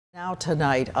Now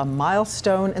tonight, a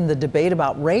milestone in the debate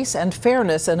about race and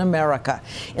fairness in America.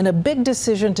 In a big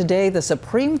decision today, the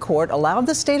Supreme Court allowed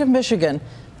the state of Michigan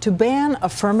to ban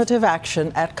affirmative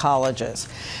action at colleges.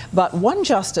 But one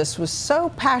justice was so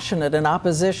passionate in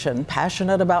opposition,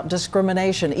 passionate about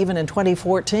discrimination, even in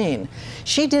 2014.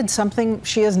 She did something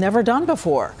she has never done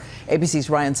before. ABC's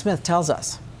Ryan Smith tells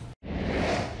us.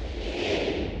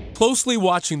 Closely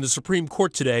watching the Supreme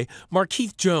Court today,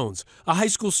 Markeith Jones, a high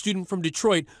school student from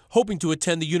Detroit, hoping to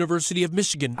attend the University of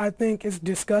Michigan. I think it's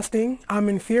disgusting. I'm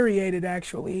infuriated,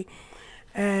 actually,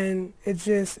 and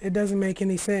it doesn't make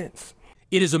any sense.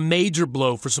 It is a major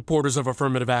blow for supporters of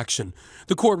affirmative action.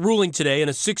 The court ruling today in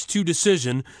a 6-2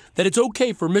 decision that it's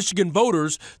okay for Michigan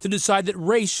voters to decide that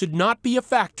race should not be a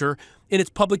factor in its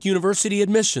public university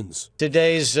admissions.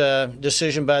 Today's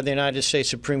decision by the United States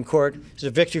Supreme Court is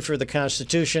a victory for the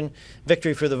Constitution,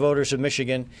 victory for the voters of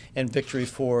Michigan, and victory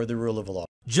for the rule of law.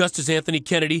 Justice Anthony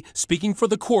Kennedy, speaking for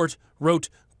the court, wrote,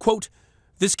 quote,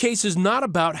 "This case is not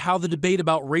about how the debate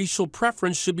about racial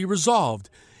preference should be resolved.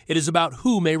 It is about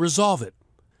who may resolve it."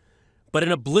 But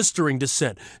in a blistering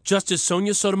dissent, Justice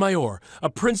Sonia Sotomayor, a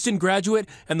Princeton graduate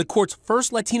and the court's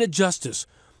first Latina justice,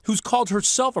 who's called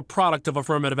herself a product of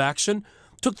affirmative action,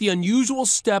 took the unusual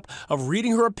step of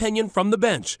reading her opinion from the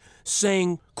bench,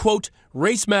 saying, quote,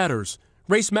 "Race matters.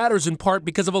 Race matters in part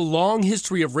because of a long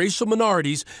history of racial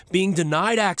minorities being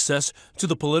denied access to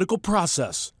the political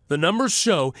process. The numbers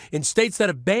show in states that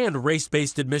have banned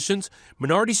race-based admissions,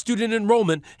 minority student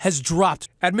enrollment has dropped.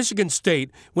 At Michigan State,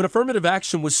 when affirmative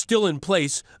action was still in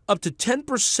place, up to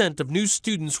 10% of new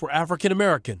students were African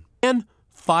American, and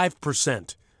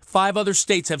 5%. 5 other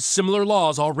states have similar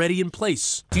laws already in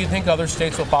place. Do you think other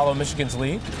states will follow Michigan's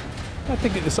lead? I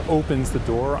think it just opens the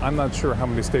door. I'm not sure how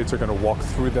many states are going to walk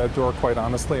through that door, quite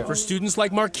honestly. For students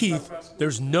like Markeith,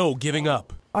 there's no giving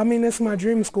up. I mean, it's my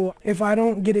dream school. If I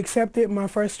don't get accepted my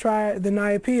first try, then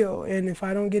I appeal. And if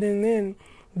I don't get in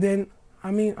then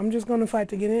I'm just going to fight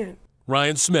to get in.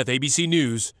 Ryan Smith, ABC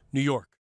News, New York.